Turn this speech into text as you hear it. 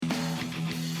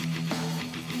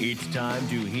It's time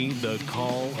to heed the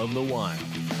call of the wild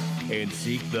and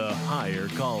seek the higher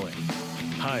calling.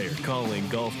 Higher Calling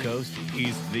Gulf Coast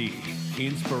is the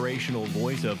inspirational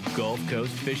voice of Gulf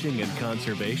Coast fishing and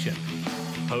conservation.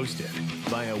 Hosted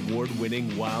by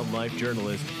award-winning wildlife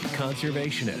journalist,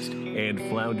 conservationist, and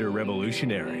flounder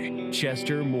revolutionary,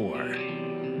 Chester Moore.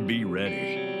 Be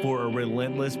ready for a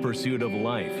relentless pursuit of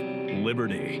life,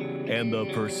 liberty, and the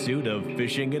pursuit of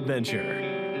fishing adventure.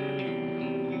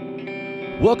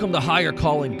 Welcome to Higher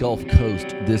Calling Gulf Coast.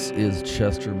 This is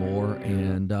Chester Moore,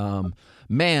 and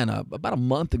about a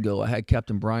month ago, I had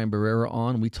Captain Brian Barrera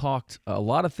on. We talked a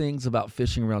lot of things about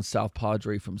fishing around South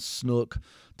Padre, from snook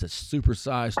to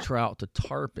supersized trout to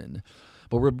tarpon.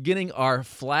 But we're beginning our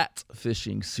flat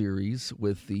fishing series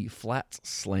with the Flat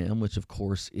Slam, which of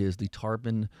course is the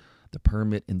tarpon, the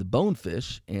permit, and the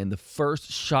bonefish. And the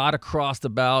first shot across the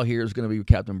bow here is going to be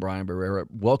Captain Brian Barrera.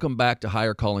 Welcome back to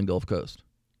Higher Calling Gulf Coast.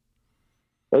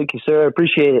 Thank you, sir. I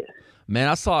appreciate it. Man,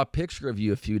 I saw a picture of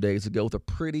you a few days ago with a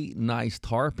pretty nice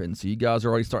tarpon. So you guys are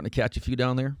already starting to catch a few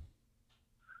down there?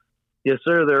 Yes,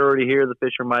 sir. They're already here. The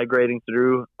fish are migrating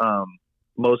through.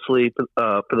 Mostly,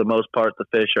 for the most part, the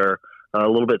fish are a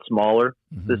little bit smaller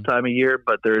this time of year,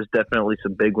 but there's definitely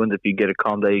some big ones. If you get a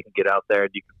calm day, you can get out there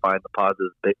and you can find the pods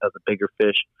of the bigger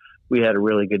fish. We had a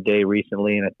really good day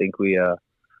recently, and I think we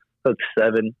hooked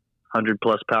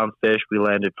 700-plus pound fish. We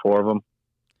landed 4 of them.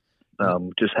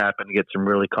 Just happened to get some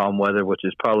really calm weather, which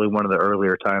is probably one of the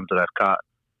earlier times that I've caught,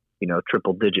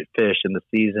 triple-digit fish in the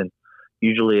season.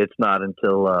 Usually it's not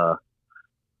until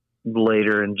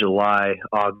later in July,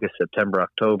 August, September,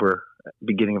 October,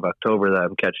 beginning of October, that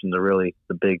I'm catching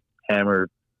the big hammer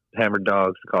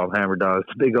dogs. We call them hammer dogs.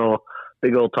 Big old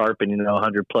tarpon,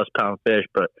 100-plus pound fish.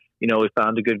 But we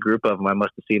found a good group of them. I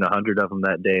must have seen 100 of them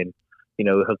that day, and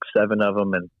we hooked 7 of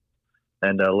them and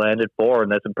landed 4,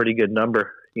 and that's a pretty good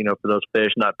number. For those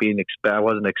fish not being I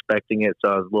wasn't expecting it,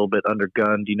 so I was a little bit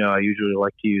undergunned. I usually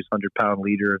like to use 100-pound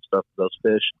leader and stuff for those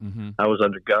fish. I was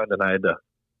undergunned, and I had to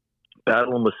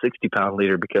battle them with 60-pound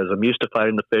leader because I'm used to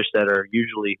fighting the fish that are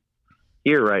usually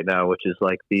here right now, which is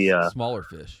like the smaller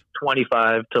fish,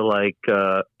 25 to like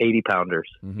 80 pounders.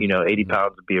 80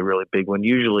 pounds would be a really big one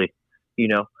usually.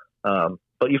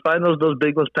 But you find those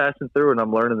big ones passing through, and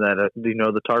I'm learning that,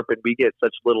 the tarpon, we get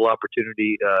such little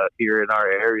opportunity here in our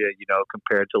area,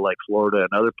 compared to like Florida and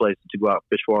other places to go out and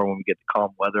fish for them when we get the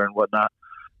calm weather and whatnot,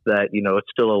 that, it's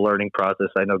still a learning process.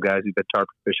 I know guys who've been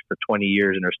tarpon fishing for 20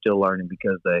 years and are still learning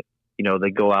because they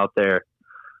go out there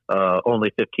only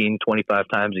 15, 25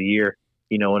 times a year,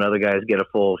 when other guys get a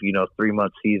full,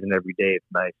 3-month season every day. It's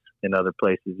nice in other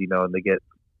places, and they get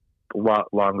a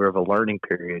lot longer of a learning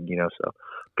period, so.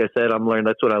 Like I said, I'm learning.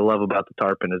 That's what I love about the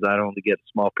tarpon, is I don't only get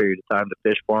a small period of time to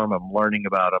fish for them. I'm learning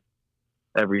about them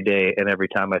every day, and every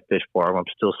time I fish for them, I'm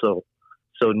still so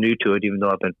new to it. Even though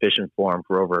I've been fishing for them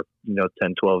for over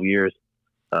 10, 12 years,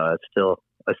 I still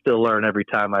learn every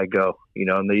time I go.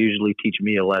 And they usually teach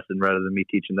me a lesson rather than me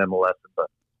teaching them a lesson. But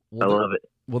I love it.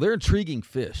 Well, they're intriguing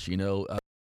fish.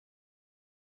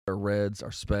 Our reds,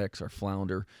 our specks, our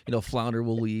flounder. Flounder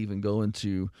will leave and go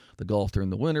into the Gulf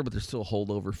during the winter, but there's still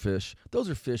holdover fish.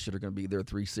 Those are fish that are going to be there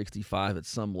 365 at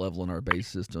some level in our bay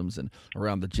systems and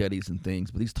around the jetties and things.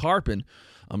 But these tarpon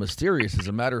are mysterious. As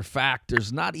a matter of fact,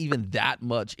 there's not even that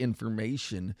much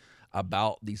information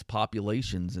about these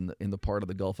populations in the part of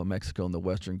the Gulf of Mexico and the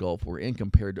Western Gulf we're in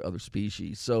compared to other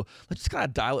species. So let's just kind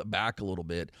of dial it back a little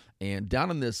bit. And down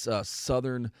in this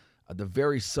the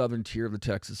very southern tier of the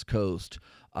Texas coast,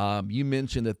 you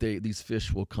mentioned that these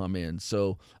fish will come in.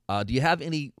 So do you have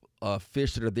any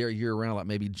fish that are there year-round, like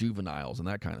maybe juveniles and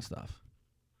that kind of stuff?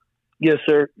 Yes,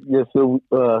 sir. Yes, so,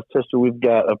 Chester, we've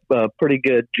got a pretty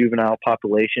good juvenile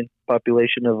population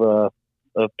of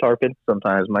tarpon.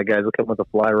 Sometimes my guys will come with a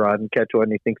fly rod and catch one,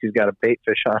 and he thinks he's got a bait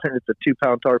fish on it. It's a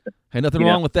 2-pound tarpon. Hey, nothing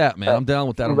wrong with that, man. I'm down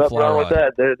with that on the fly rod. Nothing wrong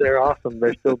with that. They're awesome.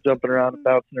 They're still jumping around and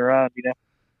bouncing around,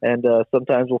 And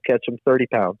sometimes we'll catch them 30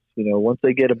 pounds. Once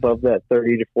they get above that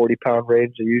 30 to 40 pound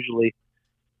range, they usually,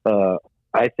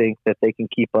 I think that they can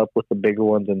keep up with the bigger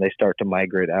ones, and they start to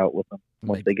migrate out with them.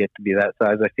 Once they get to be that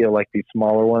size, I feel like these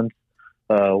smaller ones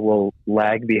will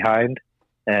lag behind,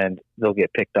 and they'll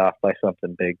get picked off by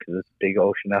something big because it's a big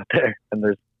ocean out there, and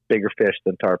there's bigger fish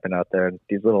than tarpon out there. And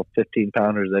these little 15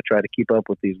 pounders that try to keep up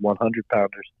with these 100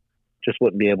 pounders just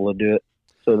wouldn't be able to do it.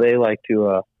 So they like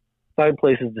to find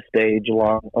places to stage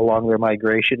along their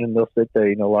migration, and they'll sit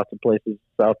there. Lots of places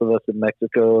south of us in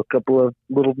Mexico, a couple of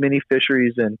little mini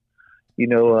fisheries, and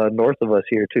north of us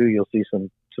here too. You'll see some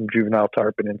juvenile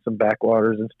tarpon in some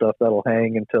backwaters and stuff that'll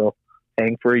hang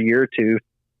for a year or two,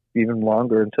 even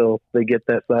longer, until they get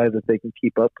that size that they can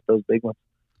keep up with those big ones.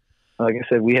 like I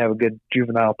said, we have a good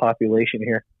juvenile population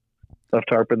here of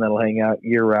tarpon that'll hang out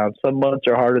year round. Some months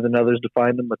are harder than others to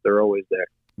find them, but they're always there.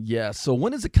 Yeah, so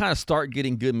when does it kind of start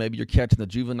getting good? Maybe you're catching the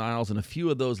juveniles and a few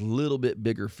of those little bit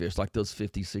bigger fish, like those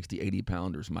 50, 60,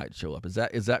 80-pounders might show up. Is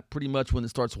that pretty much when it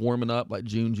starts warming up, like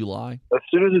June, July? As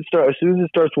soon as it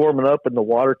starts warming up and the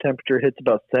water temperature hits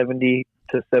about 70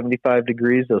 to 75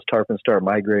 degrees, those tarpon start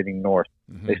migrating north.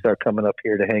 Mm-hmm. They start coming up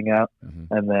here to hang out,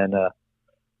 and then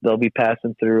they'll be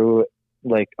passing through,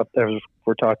 like up there.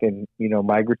 We're talking,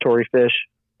 migratory fish.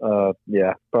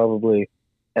 Probably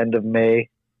end of May,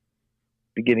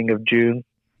 beginning of June,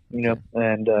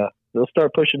 and they'll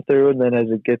start pushing through, and then as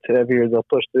it gets heavier, they'll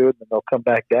push through, and then they'll come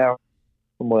back down.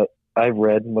 From what I've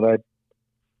read and what I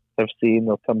have seen,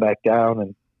 they'll come back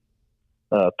down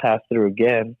and pass through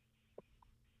again,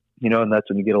 and that's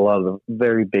when you get a lot of the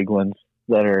very big ones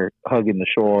that are hugging the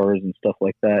shores and stuff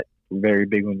like that, very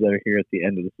big ones that are here at the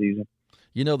end of the season.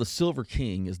 The Silver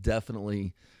King is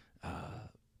definitely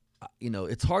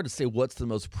it's hard to say what's the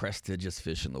most prestigious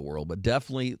fish in the world, but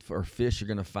definitely for fish you're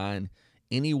going to find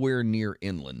anywhere near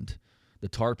inland, the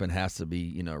tarpon has to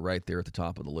be, right there at the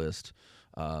top of the list.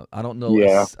 I don't know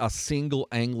a single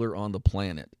angler on the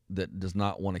planet that does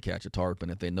not want to catch a tarpon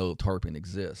if they know tarpon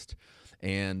exist.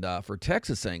 And for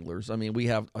Texas anglers, I mean, we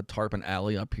have a tarpon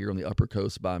alley up here on the upper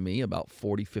coast by me, about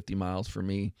 40, 50 miles from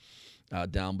me,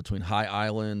 down between High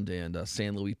Island and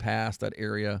San Luis Pass, that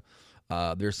area.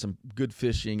 There's some good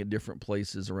fishing at different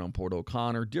places around Port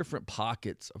O'Connor, different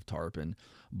pockets of tarpon.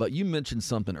 But you mentioned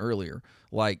something earlier,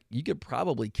 like you could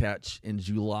probably catch in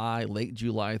July, late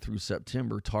July through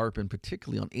September, tarpon,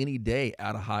 particularly on any day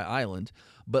out of High Island.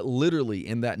 But literally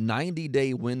in that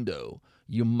 90-day window,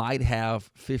 you might have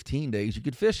 15 days you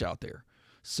could fish out there.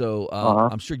 So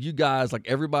I'm sure you guys, like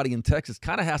everybody in Texas,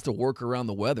 kind of has to work around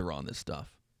the weather on this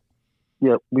stuff.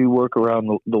 Yep, we work around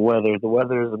the weather. The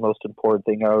weather is the most important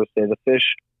thing. I always say the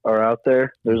fish are out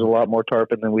there. There's a lot more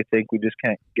tarpon than we think. We just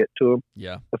can't get to them.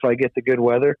 Yeah. If I get the good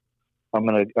weather,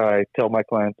 I tell my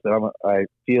clients that I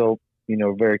feel,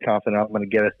 very confident I'm going to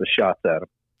get us the shots at them.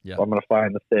 Yeah. I'm going to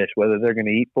find the fish. Whether they're going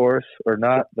to eat for us or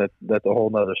not, that's a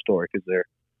whole nother story because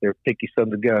they're picky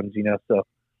sons of guns,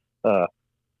 So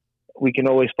we can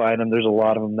always find them. There's a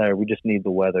lot of them there. We just need the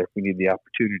weather. We need the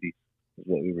opportunities is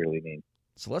what we really need.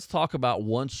 So let's talk about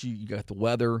once you got the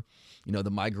weather, the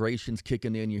migration's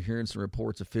kicking in, you're hearing some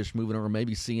reports of fish moving over,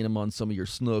 maybe seeing them on some of your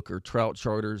snook or trout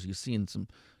charters. You're seeing some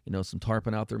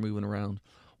tarpon out there moving around.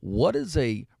 What does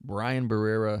a Brian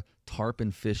Barrera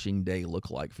tarpon fishing day look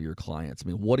like for your clients? I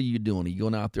mean, what are you doing? Are you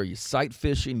going out there, you sight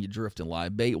fishing, you drifting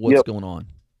live bait? What's going on?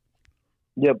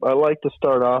 Yep, I like to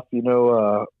start off,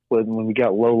 when we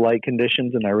got low light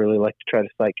conditions, and I really like to try to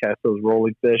sight cast those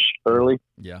rolling fish early.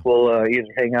 Yeah. We'll either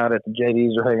hang out at the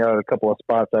jetties or hang out at a couple of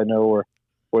spots I know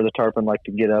where the tarpon like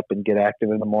to get up and get active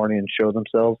in the morning and show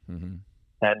themselves. Mm-hmm.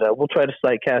 And we'll try to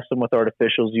sight cast them with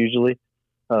artificials usually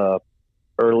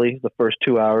early, the first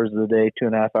 2 hours of the day,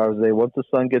 2.5 hours a day. Once the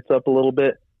sun gets up a little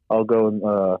bit, I'll go and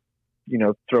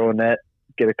throw a net,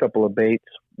 get a couple of baits,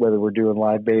 whether we're doing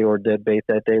live bait or dead bait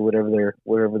that day,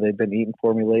 whatever they've been eating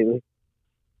for me lately.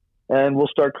 And we'll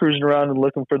start cruising around and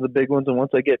looking for the big ones. And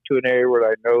once I get to an area where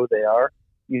I know they are,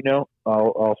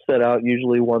 I'll set out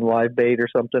usually one live bait or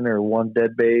something, or one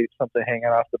dead bait, something hanging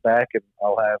off the back, and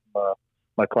I'll have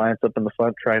my clients up in the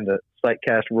front trying to sight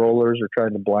cast rollers or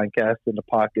trying to blind cast into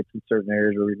pockets in certain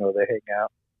areas where we know they hang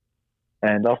out.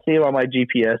 And I'll see them on my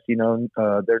GPS.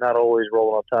 They're not always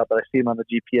rolling on top, but I see them on the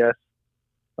GPS.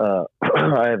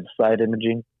 I have side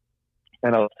imaging,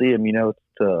 and I'll see them.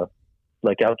 It's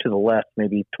like out to the left,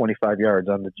 maybe 25 yards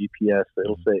on the GPS.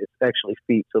 It'll say, it's actually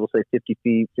feet, so it'll say 50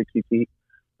 feet, 60 feet.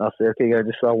 I'll say, okay, I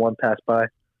just saw one pass by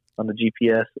on the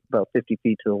GPS about 50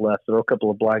 feet to the left. Throw a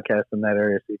couple of blind casts in that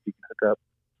area, see if you can hook up.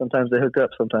 Sometimes they hook up,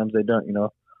 sometimes they don't.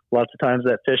 Lots of times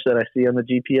that fish that I see on the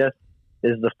GPS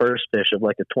is the first fish of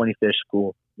like a 20-fish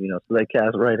school. So they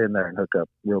cast right in there and hook up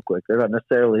real quick. They're not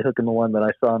necessarily hooking the one that I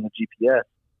saw on the GPS,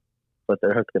 but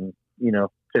they're hooking,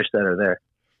 fish that are there.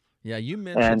 Yeah, you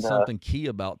mentioned something key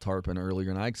about tarpon earlier,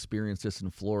 and I experienced this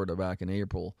in Florida back in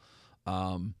April.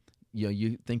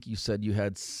 You said you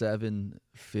had 7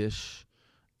 fish,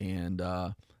 and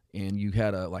you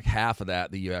had like half of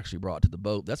that you actually brought to the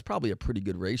boat. That's probably a pretty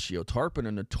good ratio. Tarpon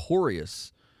are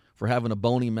notorious for having a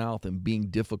bony mouth and being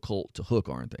difficult to hook,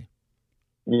 aren't they?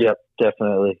 Yep,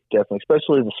 definitely,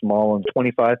 especially the small ones,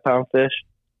 25-pound fish.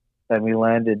 And we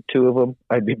landed 2 of them,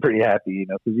 I'd be pretty happy,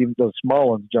 because even those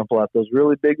small ones jump a lot. Those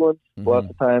really big ones, lots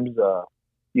of times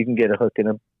you can get a hook in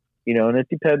them, and it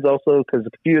depends also because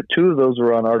 2 of those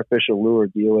were on artificial lure,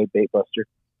 DOA bait buster,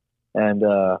 and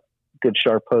good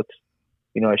sharp hooks.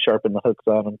 I sharpen the hooks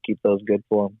on them, keep those good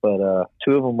for them. But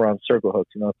 2 of them were on circle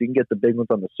hooks. If you can get the big ones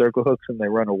on the circle hooks and they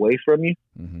run away from you,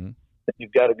 then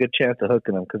you've got a good chance of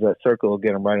hooking them, because that circle will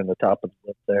get them right in the top of the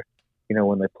lip there,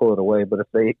 when they pull it away. But if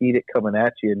they eat it coming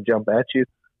at you and jump at you,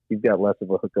 you've got less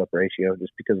of a hookup ratio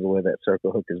just because of the way that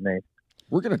circle hook is made.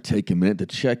 We're going to take a minute to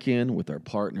check in with our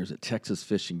partners at Texas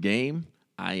Fish and Game.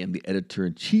 I am the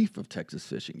editor-in-chief of Texas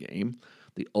Fish and Game,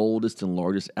 the oldest and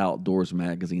largest outdoors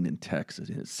magazine in Texas,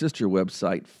 and its sister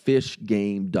website,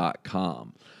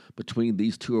 fishgame.com. Between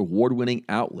these 2 award-winning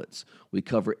outlets, we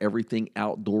cover everything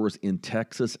outdoors in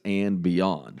Texas and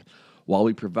beyond. While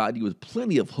we provide you with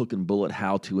plenty of hook and bullet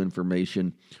how-to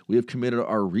information, we have committed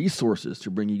our resources to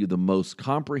bring you the most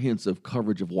comprehensive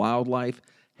coverage of wildlife,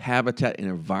 habitat, and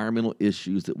environmental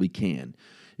issues that we can.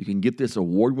 You can get this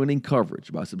award-winning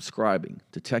coverage by subscribing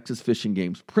to Texas Fish and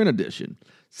Game's print edition,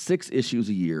 6 issues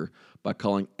a year, by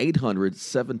calling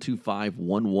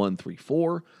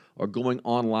 800-725-1134 or going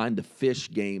online to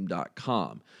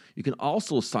fishgame.com. You can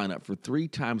also sign up for 3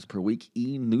 times per week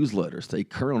e-newsletters. Stay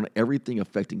current on everything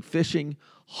affecting fishing,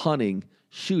 hunting,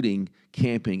 shooting,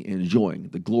 camping, and enjoying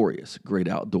the glorious great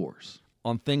outdoors.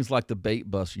 On things like the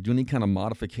bait bust, you do any kind of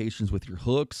modifications with your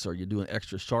hooks? Are you doing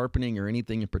extra sharpening or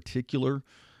anything in particular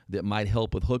that might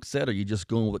help with hook set? Or are you just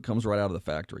going with what comes right out of the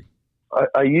factory?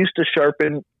 I used to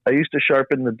sharpen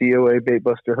the DOA bait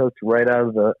buster hooks right out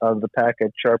of the pack.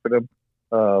 I'd sharpen them.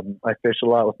 I fish a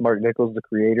lot with Mark Nichols, the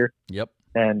creator. Yep.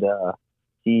 And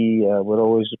he would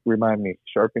always remind me,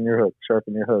 sharpen your hooks,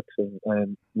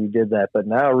 and we did that. But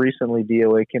now recently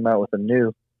DOA came out with a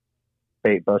new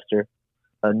bait buster,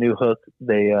 a new hook.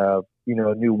 They a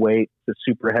new weight. It's a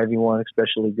super heavy one,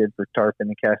 especially good for tarpon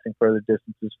and casting further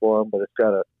distances for them. But it's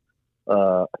got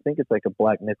I think it's like a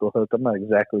black nickel hook. I'm not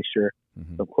exactly sure.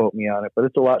 Don't quote me on it, but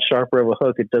it's a lot sharper of a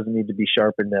hook. It doesn't need to be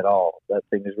sharpened at all. That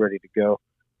thing is ready to go.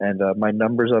 And my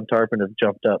numbers on tarpon have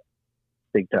jumped up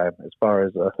big time as far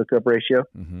as hookup ratio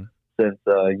since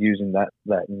using that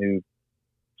new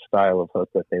style of hook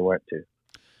that they went to.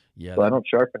 Yeah, so I don't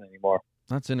sharpen anymore.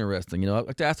 That's interesting. I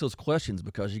like to ask those questions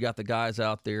because you got the guys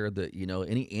out there that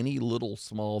any little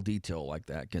small detail like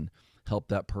that can help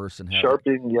that person have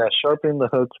sharpen the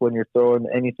hooks when you're throwing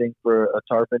anything for a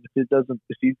tarpon.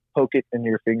 If you poke it in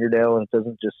your fingernail and it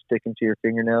doesn't just stick into your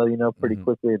fingernail, pretty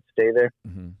quickly and stay there,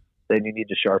 then you need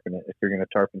to sharpen it if you're going to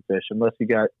tarpon fish, unless you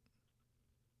got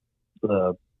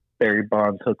the Barry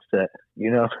Bonds hook set,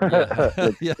 Yeah,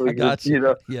 I got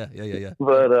you. Yeah.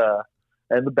 But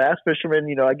and the bass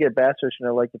fishermen, I get bass fishing. I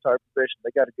like the tarpon fish. And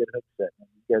they got a good hook set. And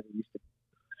you guys are used to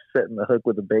setting the hook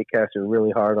with a bait caster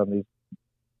really hard on these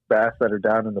bass that are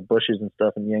down in the bushes and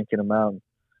stuff and yanking them out.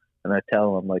 And I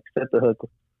tell them, set the hook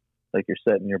like you're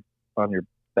setting on your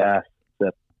bass.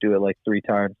 Except do it 3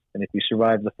 times. And if you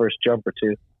survive the first jump or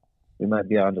 2, we might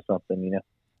be onto something.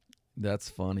 That's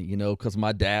funny, because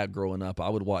my dad growing up, I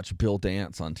would watch Bill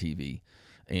dance on TV,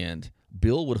 and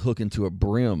Bill would hook into a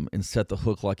brim and set the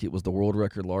hook like it was the world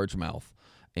record largemouth,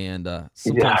 and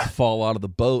sometimes fall out of the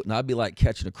boat, and I'd be like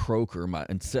catching a croaker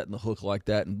and setting the hook like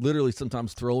that, and literally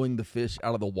sometimes throwing the fish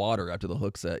out of the water after the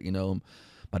hook set. My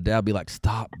dad would be like,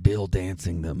 "Stop Bill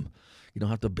dancing them. You don't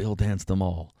have to Bill dance them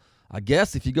all." I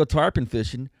guess if you go tarpon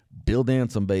fishing, Bill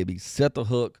dance them, baby. Set the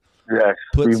hook. Yes,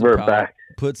 revert back.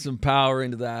 Put some power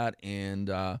into that and,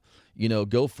 go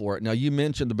for it. Now, you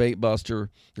mentioned the bait buster,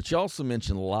 but you also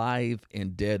mentioned live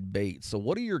and dead bait. So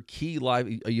what are your key live?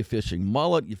 Are you fishing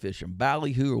mullet? You fishing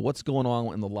ballyhoo? Or what's going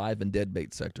on in the live and dead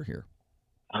bait sector here?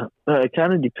 It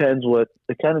kind of depends what's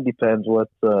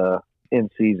in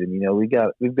season.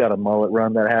 We've got a mullet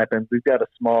run that happens. We've got a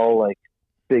small,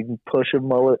 big push of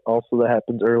mullet also that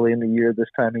happens early in the year, this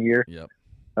time of year. Yep.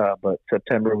 But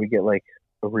September we get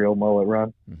a real mullet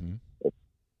run.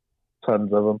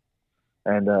 Tons of them.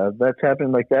 And that's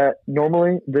happening like that.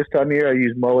 Normally, this time of year, I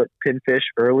use mullet pinfish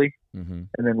early. And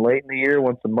then late in the year,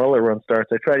 once the mullet run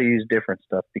starts, I try to use different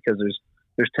stuff because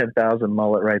there's 10,000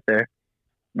 mullet right there.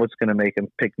 What's going to make them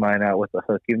pick mine out with the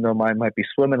hook? Even though mine might be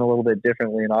swimming a little bit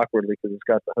differently and awkwardly because it's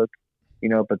got the hook,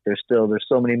 but there's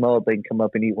so many mullet, they can come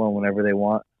up and eat one whenever they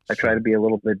want. I try to be a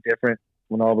little bit different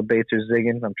when all the baits are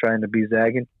zigging. I'm trying to be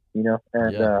zagging, and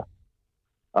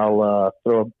I'll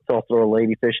throw a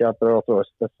ladyfish out there. I'll throw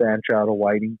a sand trout, a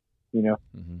whiting,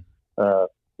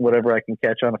 whatever I can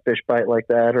catch on a fish bite like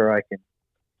that, or I can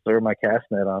throw my cast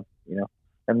net on,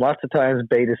 And lots of times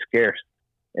bait is scarce,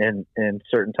 and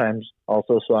certain times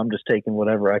also. So I'm just taking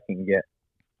whatever I can get,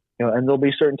 And there'll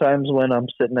be certain times when I'm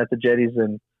sitting at the jetties,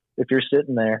 and if you're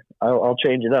sitting there, I'll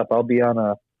change it up. I'll be on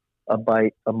a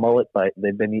mullet bite.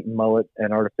 They've been eating mullet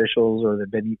and artificials, or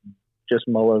they've been eating just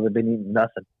mullet. They've been eating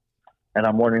nothing. And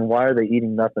I'm wondering, why are they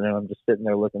eating nothing? And I'm just sitting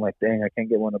there looking like, dang, I can't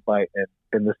get one to bite. And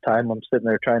in this time, I'm sitting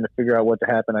there trying to figure out what to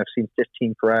happen. I've seen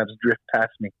 15 crabs drift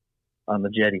past me on the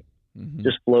jetty,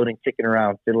 just floating, kicking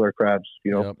around, fiddler crabs,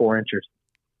 4 inches.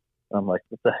 I'm like,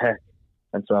 what the heck?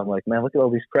 And so I'm like, man, look at all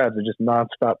these crabs. They're just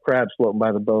nonstop crabs floating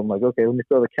by the boat. I'm like, okay, let me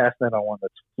throw the cast net on one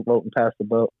that's floating past the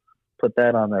boat. Put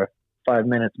that on there. 5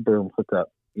 minutes, boom, hook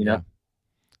up. You know,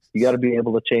 you got to be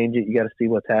able to change it. You got to see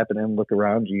what's happening, look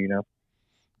around you.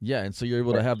 Yeah, and so you're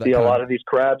able to have that. See, a lot of these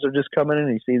crabs are just coming in,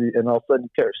 and you see, and all of a sudden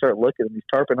you start looking, and these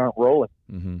tarpon aren't rolling.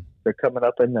 They're coming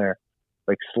up in there,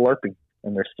 like slurping,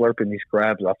 and they're slurping these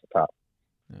crabs off the top.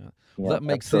 Yeah. Well, that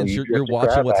makes sense. You're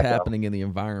watching what's happening in the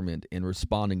environment and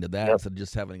responding to that instead of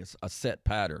just having a set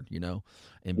pattern,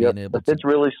 and being able to. It's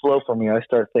really slow for me. I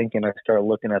start thinking. I start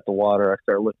looking at the water. I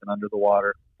start looking under the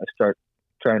water. I start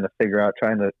trying to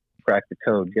crack the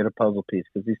code, get a puzzle piece,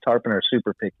 because these tarpon are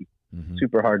super picky,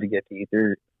 super hard to get to eat.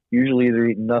 They're usually either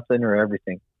eating nothing or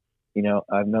everything.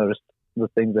 I've noticed the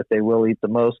things that they will eat the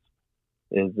most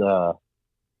is, a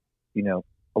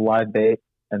live bait,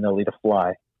 and they'll eat a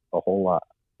fly a whole lot.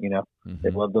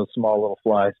 They love those small little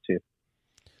flies too.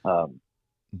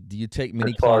 Do you take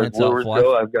many clients out fly?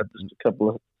 I've got just a couple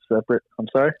of separate. I'm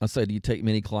sorry. I say, do you take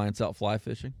many clients out fly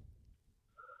fishing?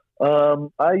 I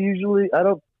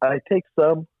take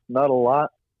some, not a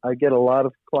lot. I get a lot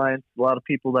of clients, a lot of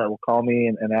people that will call me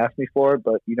and ask me for it.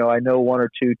 But, I know 1 or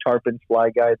 2 tarpon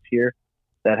fly guides here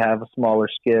that have a smaller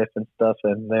skiff and stuff,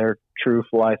 and they're true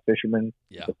fly fishermen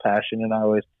with a passion. And I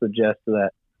always suggest that,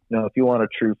 if you want a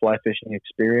true fly fishing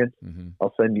experience,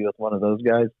 I'll send you with one of those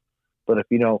guys. But if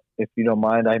you don't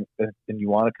mind, and you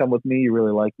want to come with me, you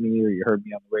really like me, or you heard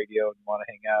me on the radio and you want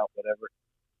to hang out,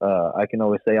 whatever, I can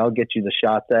always say, I'll get you the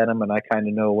shots at them, and I kind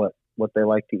of know what they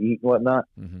like to eat and whatnot,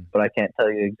 but I can't tell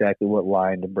you exactly what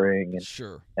line to bring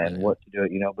and what to do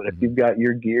it, But if you've got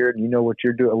your gear and you know what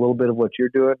you're doing, a little bit of what you're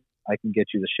doing, I can get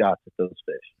you the shots at those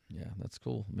fish. Yeah, that's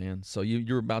cool, man. So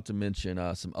you're about to mention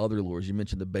some other lures. You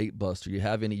mentioned the bait buster. You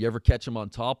ever catch them on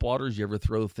top waters? You ever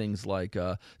throw things like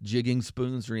jigging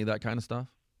spoons or any of that kind of stuff?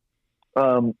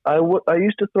 I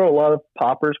used to throw a lot of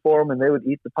poppers for them, and they would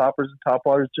eat the poppers and top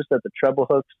waters. Just at the treble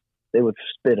hooks, they would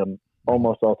spit them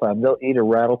almost all the time. They'll eat a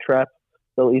rattle trap.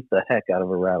 They'll eat the heck out of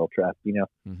a rattle trap,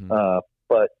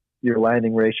 but your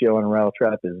landing ratio on a rattle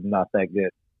trap is not that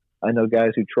good. I know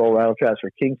guys who troll rattle traps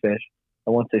for kingfish,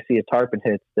 and once they see a tarpon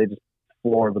hit, they just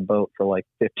floor the boat for like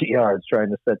 50 yards trying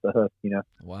to set the hook,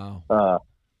 Wow.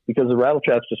 Because the rattle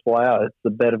traps just fly out. It's the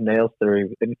bed of nails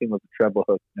theory. Anything with a treble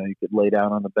hook, you could lay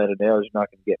down on the bed of nails, you're not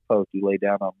going to get poked. You lay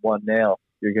down on one nail,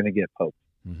 you're going to get poked.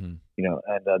 And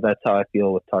that's how I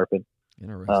feel with tarpon.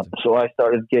 Interesting. So I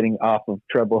started getting off of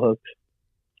treble hooks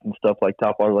and stuff like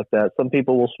top water like that. Some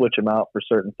people will switch them out for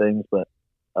certain things, but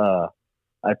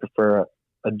I prefer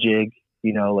a jig,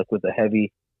 like with a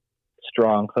heavy,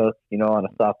 strong hook, on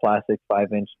a soft plastic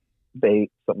 5-inch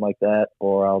bait, something like that.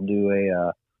 Or I'll do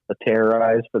a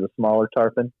terrorize for the smaller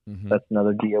tarpon. That's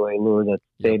another DOA lure that's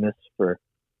famous for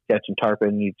catching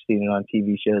tarpon. You've seen it on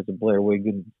TV shows, the Blair Wig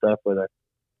and stuff, where they're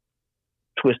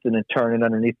twisting and turning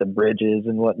underneath the bridges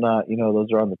and whatnot. Those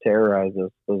are on the terrorize,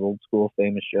 those old school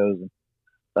famous shows.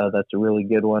 And that's a really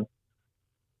good one.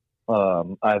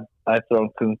 I've thrown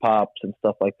coon pops and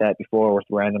stuff like that before with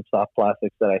random soft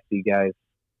plastics that I see guys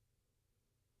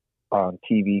on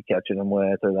TV catching them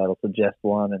with, or that'll suggest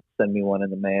one and send me one in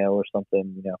the mail or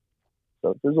something,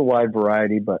 So there's a wide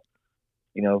variety, but,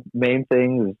 main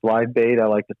thing is live bait. I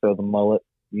like to throw the mullet,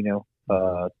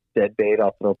 dead bait.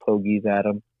 I'll throw pogies at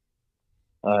them.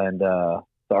 And the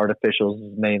artificials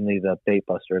is mainly the bait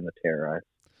buster and the terrorize.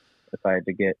 If I had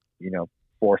to get,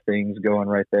 4 things going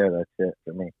right there, that's it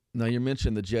for me. Now, you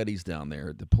mentioned the jetties down there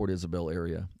at the Port Isabel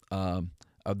area.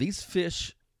 Are these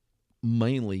fish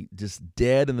mainly just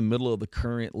dead in the middle of the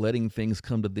current, letting things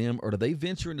come to them, or do they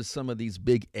venture into some of these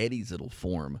big eddies that'll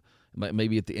form,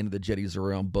 maybe at the end of the jetties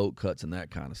around boat cuts and that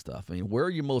kind of stuff? I mean, where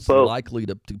are you most likely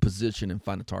to position and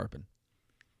find a tarpon?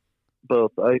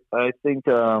 Both. I think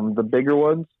the bigger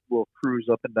ones will cruise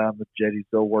up and down the jetties.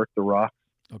 They'll work the rocks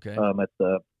at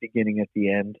the beginning, at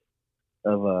the end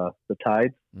of the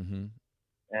tides.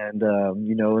 And,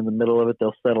 in the middle of it,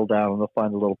 they'll settle down and they'll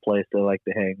find a little place they like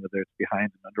to hang, whether it's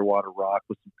behind an underwater rock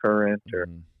with some current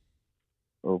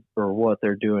or what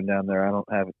they're doing down there. I don't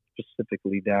have it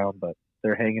specifically down, but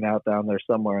they're hanging out down there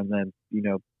somewhere. And then,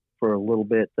 for a little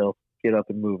bit, they'll get up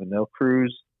and move, and they'll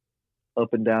cruise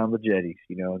up and down the jetties,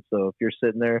 And so if you're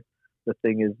sitting there, the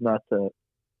thing is not to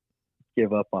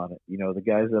give up on it. The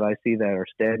guys that I see that are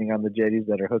standing on the jetties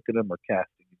that are hooking them are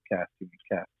casting and casting and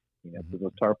casting. So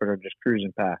those tarpon are just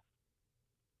cruising past,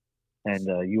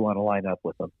 and you want to line up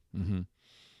with them.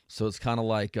 So it's kind of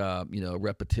like,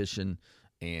 repetition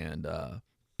and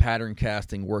pattern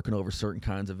casting, working over certain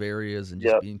kinds of areas and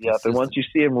just being consistent. And once you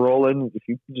see them rolling, if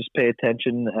you just pay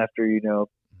attention after,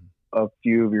 a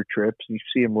few of your trips, you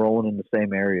see them rolling in the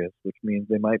same areas, which means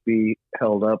they might be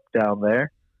held up down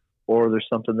there, or there's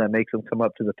something that makes them come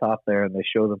up to the top there and they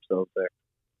show themselves there.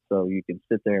 So you can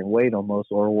sit there and wait almost,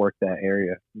 or work that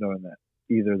area, knowing that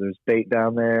either there's bait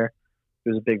down there,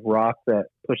 there's a big rock that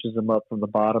pushes them up from the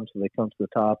bottom so they come to the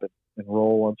top and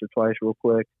roll once or twice real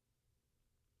quick.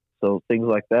 So things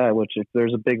like that, which if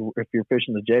you're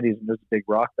fishing the jetties and there's a big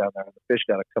rock down there and the fish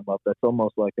got to come up, that's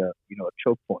almost like a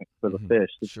choke point for the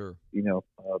fish. Sure.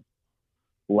 A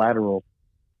lateral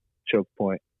choke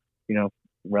point,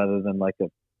 rather than like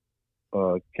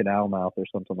a canal mouth or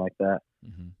something like that.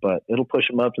 Mm-hmm. But it'll push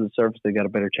them up to the surface. They got a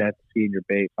better chance of seeing your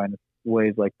bait, finding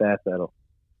ways like that that'll,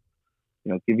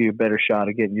 give you a better shot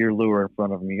of getting your lure in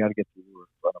front of them. You got to get the lure in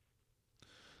front of them.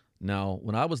 Now,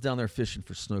 when I was down there fishing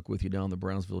for snook with you down the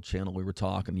Brownsville Channel, we were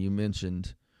talking. You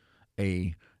mentioned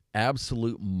a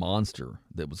absolute monster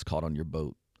that was caught on your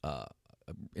boat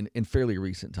in fairly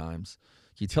recent times.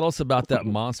 Can you tell us about that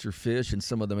monster fish and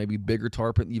some of the maybe bigger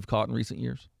tarpon that you've caught in recent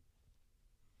years?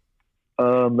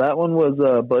 That one was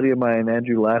a buddy of mine,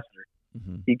 Andrew Lassiter.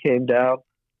 Mm-hmm. He came down,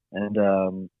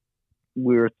 and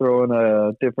we were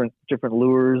throwing different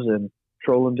lures and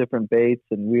trolling different baits,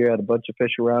 and we had a bunch of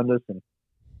fish around us, and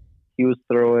he was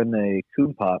throwing a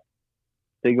coon pop,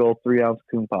 big old 3-ounce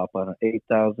coon pop on an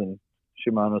 8,000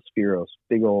 Shimano Spiros,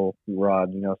 big old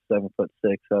rod, 7'6".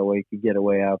 That way you could get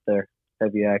away out there,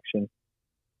 heavy action,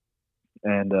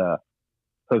 and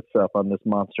hooks up on this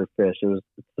monster fish.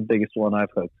 It's the biggest one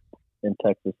I've hooked in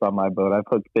Texas on my boat. I've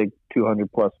hooked big 200+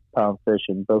 pound fish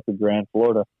in Boca Grande,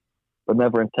 Florida, but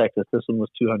never in Texas. This one was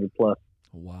 200+.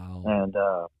 Wow. And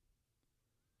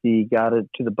he got it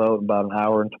to the boat in about an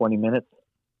hour and 20 minutes,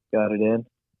 got it in,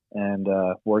 and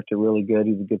worked it really good.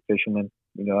 He's a good fisherman.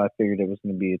 I figured it was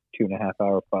going to be a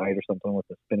 2.5-hour fight or something with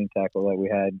the spinning tackle that we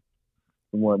had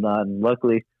and whatnot. And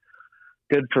luckily,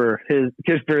 good for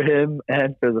him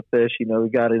and for the fish. We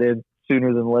got it in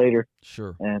sooner than later.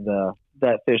 Sure. And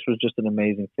that fish was just an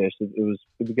amazing fish.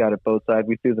 We got it both sides.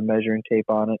 We threw the measuring tape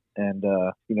on it, and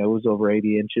it was over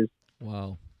 80 inches.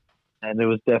 Wow. And it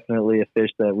was definitely a fish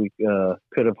that we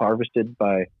could have harvested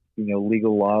by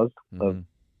legal laws of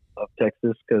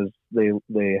Texas, because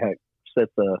they had set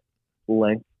the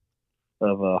length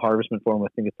of harvestment for them. I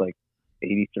think it's like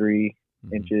 83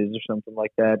 inches or something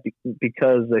like that,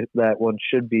 because that one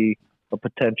could be a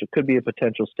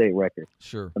potential state record.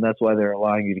 Sure. And that's why they're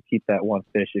allowing you to keep that one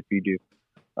fish if you do.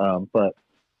 But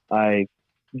I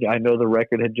know the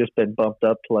record had just been bumped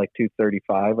up to like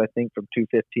 235, I think, from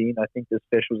 215. I think this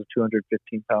fish was a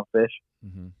 215-pound fish,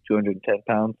 210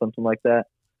 pounds, something like that.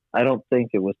 I don't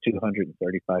think it was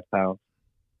 235 pounds.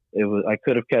 It was. I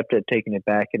could have kept it, taken it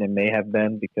back, and it may have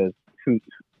been, because who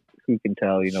can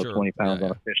tell? Sure. 20 pounds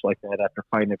on a fish like that after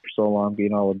fighting it for so long,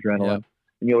 being all adrenaline. Yeah.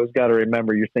 And you always got to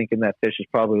remember, you're thinking that fish is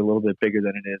probably a little bit bigger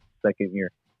than it is second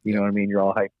year. You know what I mean? You're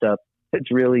all hyped up.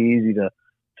 It's really easy to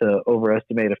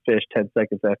overestimate a fish 10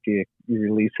 seconds after you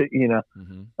release it.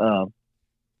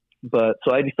 But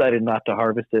so I decided not to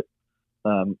harvest it.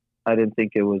 I didn't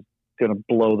think it was going to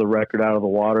blow the record out of the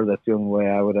water. That's the only way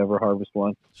I would ever harvest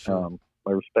one. Sure.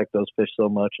 I respect those fish so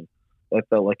much, and I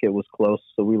felt like it was close,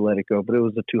 so we let it go. But it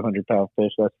was a 200-pound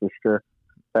fish, that's for sure.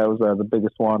 That was the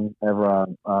biggest one ever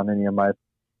on any of my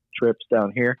trips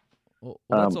down here. Well,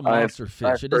 that's a monster fish.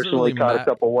 I It doesn't personally really caught a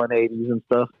couple 180s and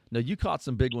stuff. Now, you caught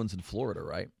some big ones in Florida,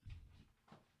 right?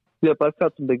 Yep, I've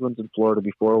caught some big ones in Florida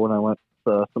before when I went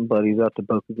with some buddies out to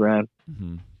Boca Grande.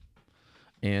 Mm-hmm.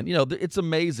 And, it's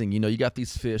amazing. You got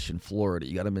these fish in Florida.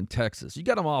 You got them in Texas. You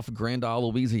got them off Grand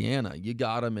Isle, Louisiana. You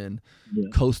got them in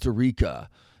Costa Rica,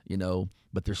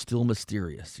 but they're still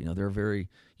mysterious. They're a very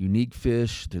unique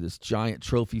fish. They're this giant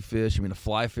trophy fish. A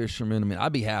fly fisherman.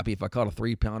 I'd be happy if I caught a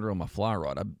 3-pounder on my fly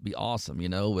rod. That'd be awesome,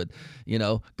 But,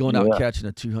 going out and catching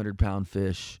a 200-pound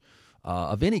fish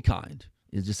of any kind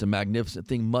is just a magnificent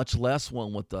thing, much less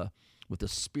one with the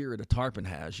spirit a tarpon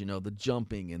has, the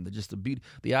jumping and the beauty.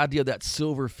 The idea of that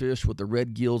silver fish with the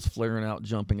red gills flaring out,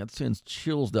 jumping, it sends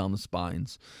chills down the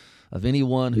spines of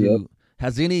anyone who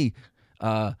has any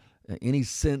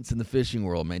sense in the fishing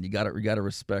world, man. You got to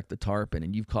respect the tarpon,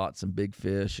 and you've caught some big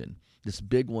fish, and this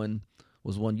big one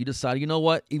was one you decided, you know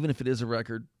what, even if it is a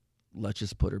record, let's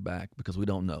just put her back, because we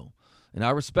don't know. And I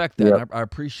respect that. Yep. I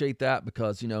appreciate that,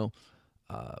 because,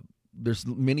 there's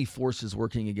many forces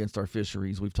working against our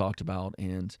fisheries we've talked about,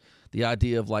 and the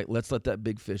idea of let's let that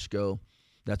big fish go.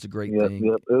 That's a great thing.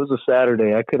 Yep. It was a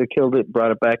Saturday. I could have killed it,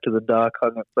 brought it back to the dock,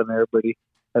 hung it from there, but he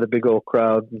had a big old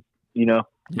crowd.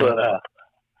 But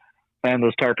man,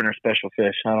 those tarpon are special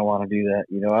fish. I don't want to do that.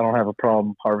 I don't have a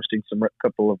problem harvesting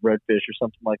couple of redfish or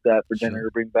something like that for dinner to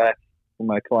bring back for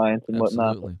my clients and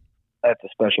whatnot. That's a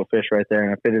special fish right there.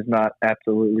 And if it is not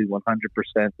absolutely 100%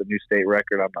 the new state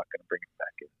record, I'm not going to bring it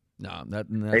back in. No,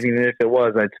 and even if it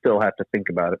was, I'd still have to think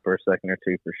about it for a second or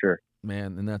two for sure.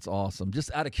 Man, and that's awesome.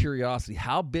 Just out of curiosity,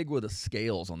 how big were the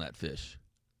scales on that fish?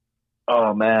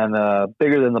 Oh man,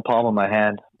 bigger than the palm of my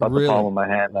hand. About really? The palm of my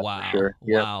hand, that's wow. for sure.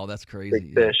 Wow, that's crazy.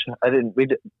 Big fish. I didn't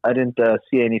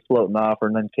see any floating off, or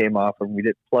none came off, and we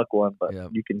didn't pluck one. But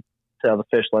you can tell a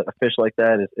fish like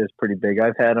that is pretty big.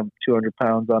 I've had them 200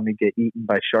 pounds on me get eaten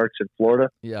by sharks in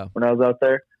Florida. Yeah. When I was out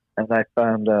there, and I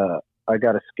found I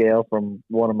got a scale from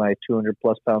one of my 200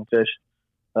 plus pound fish,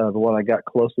 the one I got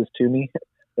closest to me,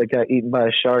 that got eaten by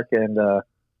a shark, and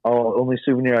only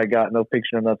souvenir I got, no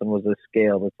picture, no nothing, was a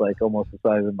scale that's like almost the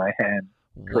size of my hand.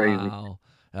 Crazy. Wow.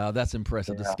 That's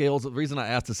impressive. Yeah. The scales, the reason I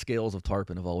asked, the scales of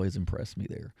tarpon have always impressed me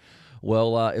there.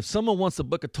 Well, if someone wants to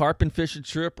book a tarpon fishing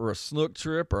trip or a snook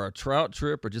trip or a trout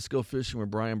trip or just go fishing with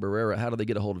Brian Barrera, how do they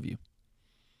get a hold of you?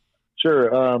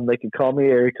 Sure. They can call me,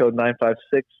 area code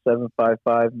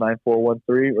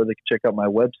 956-755-9413, or they can check out my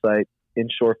website,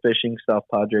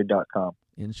 inshorefishingsouthpadre.com.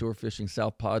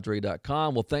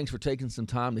 inshorefishingsouthpadre.com. Well, thanks for taking some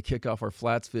time to kick off our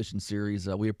flats fishing series.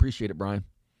 We appreciate it, Brian.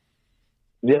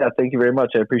 Yeah, thank you very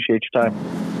much. I appreciate your time.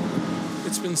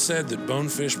 It's been said that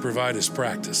bonefish provide us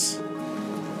practice,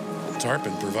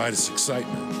 tarpon provide us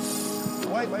excitement,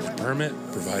 and permit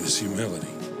provide us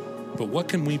humility. But what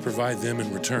can we provide them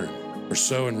in return for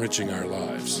so enriching our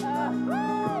lives?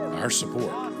 Our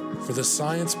support for the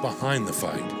science behind the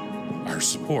fight. Our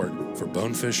support for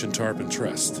Bonefish and Tarpon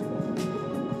Trust.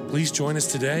 Please join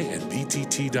us today at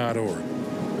btt.org.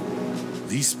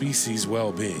 These species'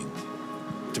 well-being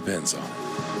depends on it.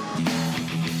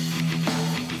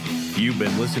 You've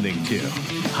been listening to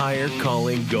Higher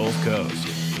Calling Gulf Coast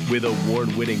with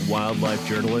award-winning wildlife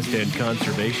journalist and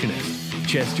conservationist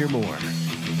Chester Moore.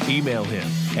 Email him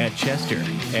at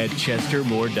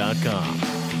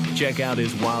chester@chestermoore.com. Check out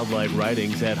his wildlife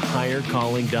writings at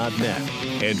highercalling.net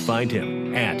and find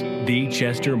him at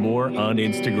 @TheChesterMoore on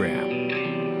Instagram.